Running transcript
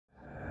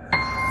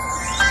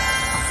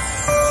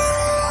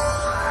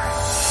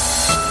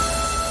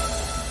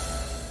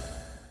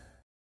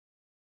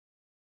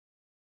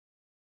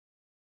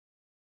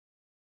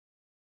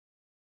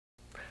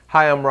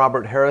Hi, I'm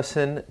Robert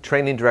Harrison,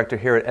 Training Director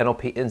here at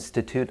NLP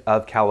Institute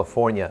of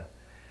California.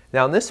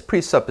 Now, in this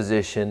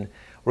presupposition,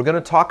 we're going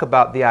to talk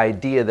about the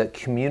idea that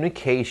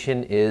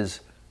communication is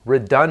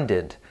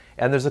redundant.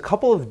 And there's a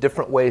couple of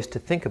different ways to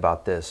think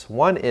about this.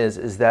 One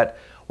is that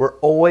we're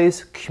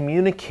always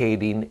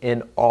communicating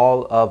in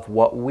all of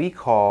what we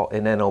call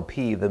in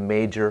NLP the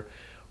major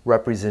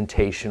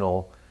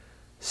representational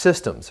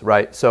systems,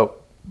 right?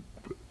 So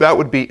that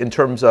would be in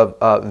terms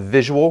of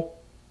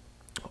visual,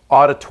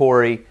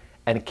 auditory,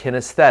 and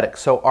kinesthetic.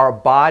 So our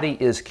body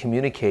is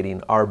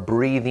communicating, our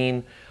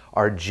breathing,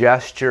 our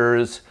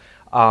gestures,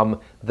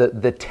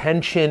 the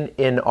tension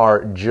in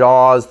our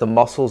jaws, the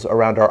muscles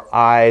around our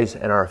eyes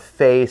and our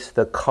face,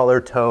 the color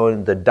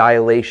tone, the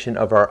dilation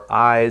of our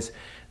eyes.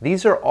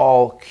 These are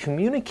all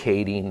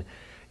communicating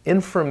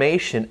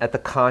information at the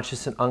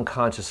conscious and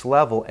unconscious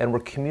level, and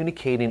we're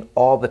communicating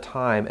all the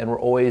time, and we're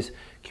always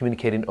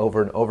communicating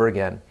over and over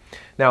again.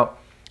 Now,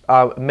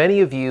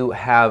 many of you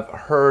have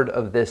heard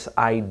of this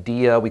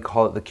idea, we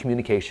call it the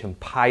communication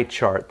pie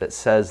chart, that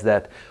says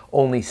that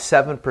only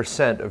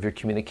 7% of your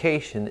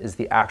communication is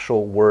the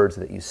actual words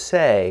that you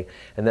say,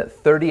 and that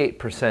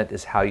 38%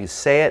 is how you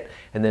say it,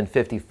 and then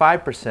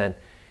 55%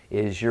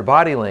 is your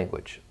body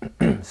language.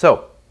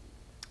 So,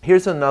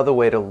 here's another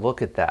way to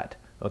look at that,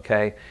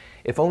 okay?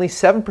 If only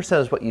 7%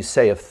 is what you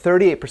say, if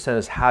 38%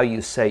 is how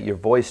you say it, your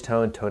voice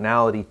tone,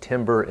 tonality,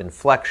 timbre,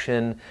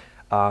 inflection,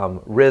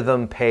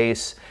 rhythm,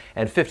 pace,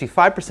 and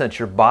 55%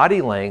 your body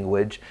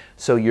language,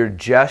 so your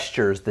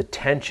gestures, the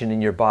tension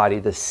in your body,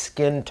 the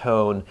skin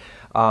tone,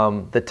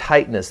 the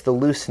tightness, the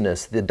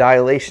looseness, the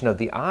dilation of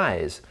the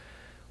eyes.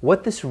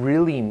 What this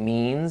really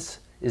means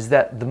is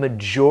that the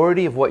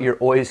majority of what you're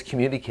always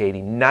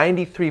communicating,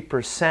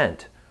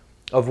 93%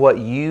 of what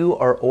you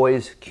are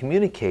always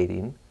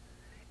communicating,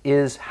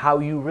 is how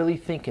you really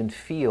think and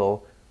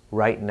feel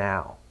right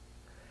now.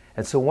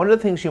 And so one of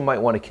the things you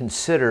might want to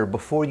consider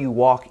before you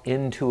walk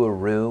into a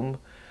room,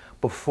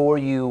 before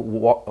you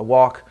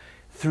walk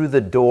through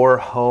the door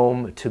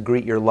home to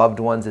greet your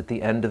loved ones at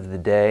the end of the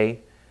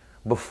day,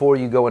 before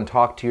you go and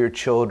talk to your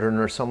children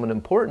or someone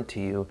important to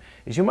you,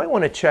 is you might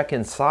want to check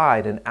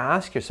inside and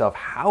ask yourself,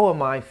 how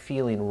am I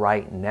feeling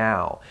right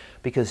now?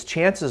 Because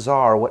chances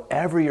are,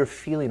 whatever you're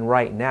feeling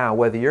right now,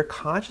 whether you're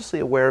consciously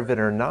aware of it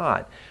or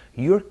not,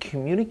 you're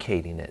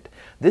communicating it.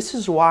 This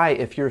is why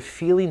if you're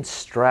feeling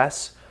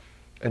stress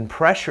and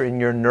pressure in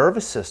your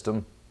nervous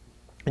system,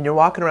 and you're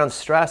walking around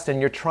stressed and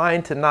you're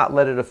trying to not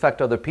let it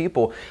affect other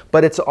people,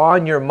 but it's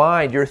on your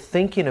mind, you're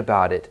thinking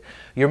about it.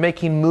 You're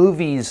making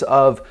movies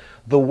of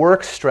the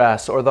work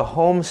stress or the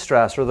home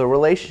stress or the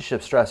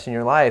relationship stress in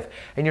your life,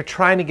 and you're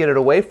trying to get it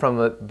away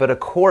from it, but of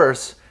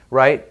course,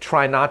 right,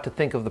 try not to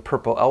think of the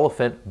purple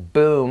elephant.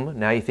 Boom,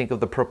 now you think of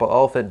the purple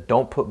elephant,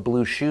 don't put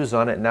blue shoes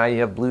on it, now you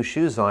have blue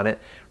shoes on it,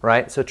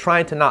 right? So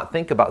trying to not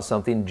think about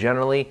something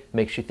generally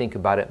makes you think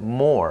about it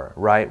more,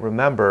 right?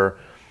 Remember,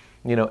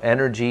 you know,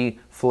 energy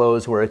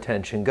flows where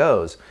attention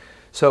goes.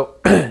 So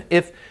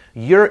if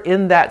you're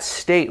in that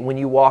state when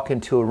you walk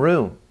into a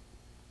room,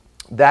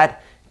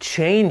 that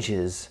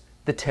changes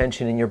the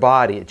tension in your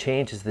body. It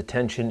changes the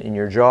tension in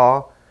your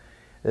jaw.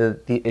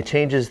 It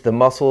changes the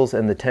muscles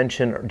and the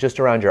tension just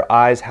around your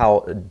eyes,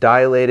 how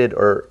dilated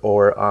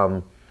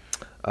or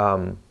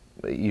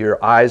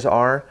your eyes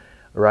are,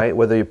 right?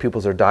 Whether your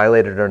pupils are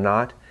dilated or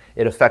not.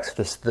 It affects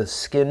the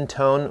skin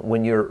tone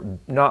when you're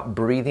not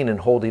breathing and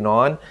holding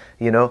on.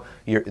 You know,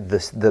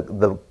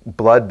 the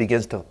blood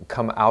begins to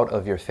come out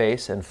of your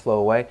face and flow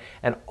away.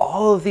 And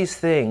all of these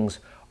things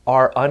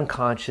are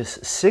unconscious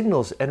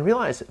signals. And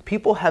realize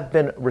people have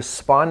been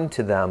responding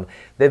to them.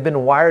 They've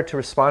been wired to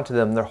respond to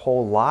them their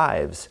whole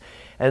lives.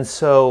 And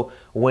so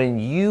when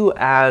you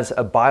as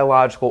a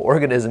biological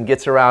organism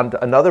gets around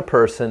another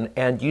person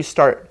and you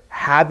start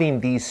having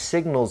these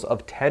signals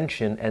of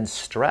tension and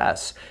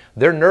stress,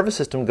 their nervous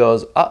system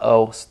goes,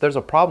 uh-oh, there's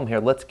a problem here,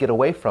 let's get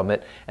away from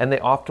it, and they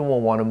often will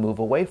want to move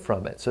away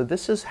from it. So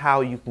this is how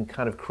you can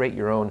kind of create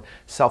your own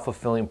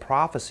self-fulfilling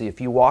prophecy.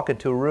 If you walk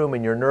into a room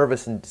and you're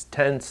nervous and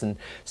tense and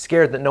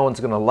scared that no one's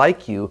going to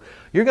like you,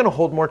 you're going to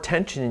hold more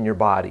tension in your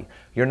body.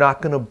 You're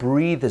not going to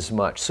breathe as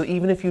much. So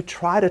even if you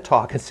try to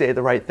talk and say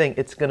the right thing,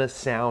 it's going to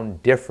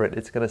sound different.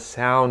 It's going to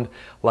sound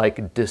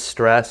like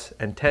distress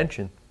and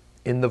tension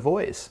in the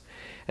voice.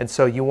 And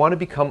so you want to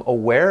become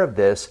aware of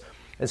this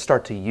and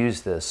start to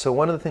use this. So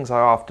one of the things I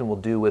often will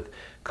do with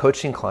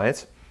coaching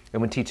clients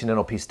and when teaching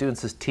NLP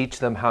students is teach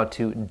them how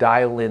to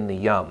dial in the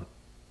yum.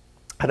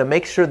 How to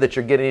make sure that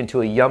you're getting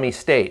into a yummy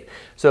state.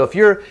 So if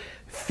you're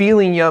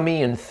feeling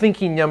yummy and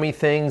thinking yummy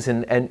things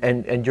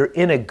and you're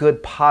in a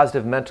good,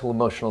 positive mental,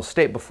 emotional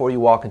state before you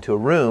walk into a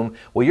room,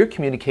 well, you're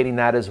communicating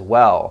that as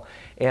well.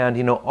 And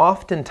you know,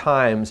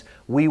 oftentimes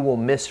we will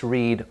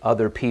misread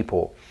other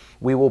people.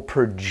 We will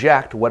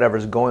project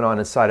whatever's going on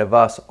inside of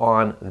us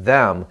on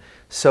them.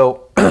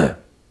 So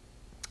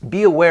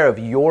be aware of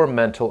your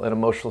mental and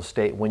emotional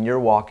state when you're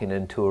walking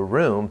into a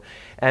room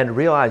and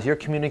realize your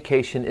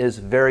communication is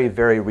very,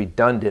 very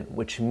redundant,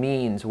 which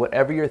means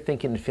whatever you're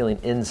thinking and feeling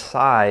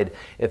inside,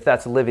 if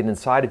that's living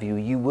inside of you,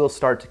 you will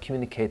start to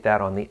communicate that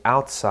on the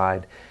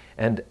outside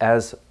And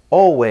as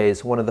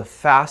always, one of the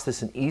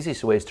fastest and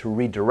easiest ways to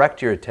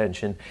redirect your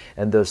attention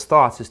and those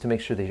thoughts is to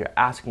make sure that you're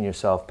asking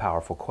yourself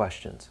powerful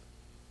questions.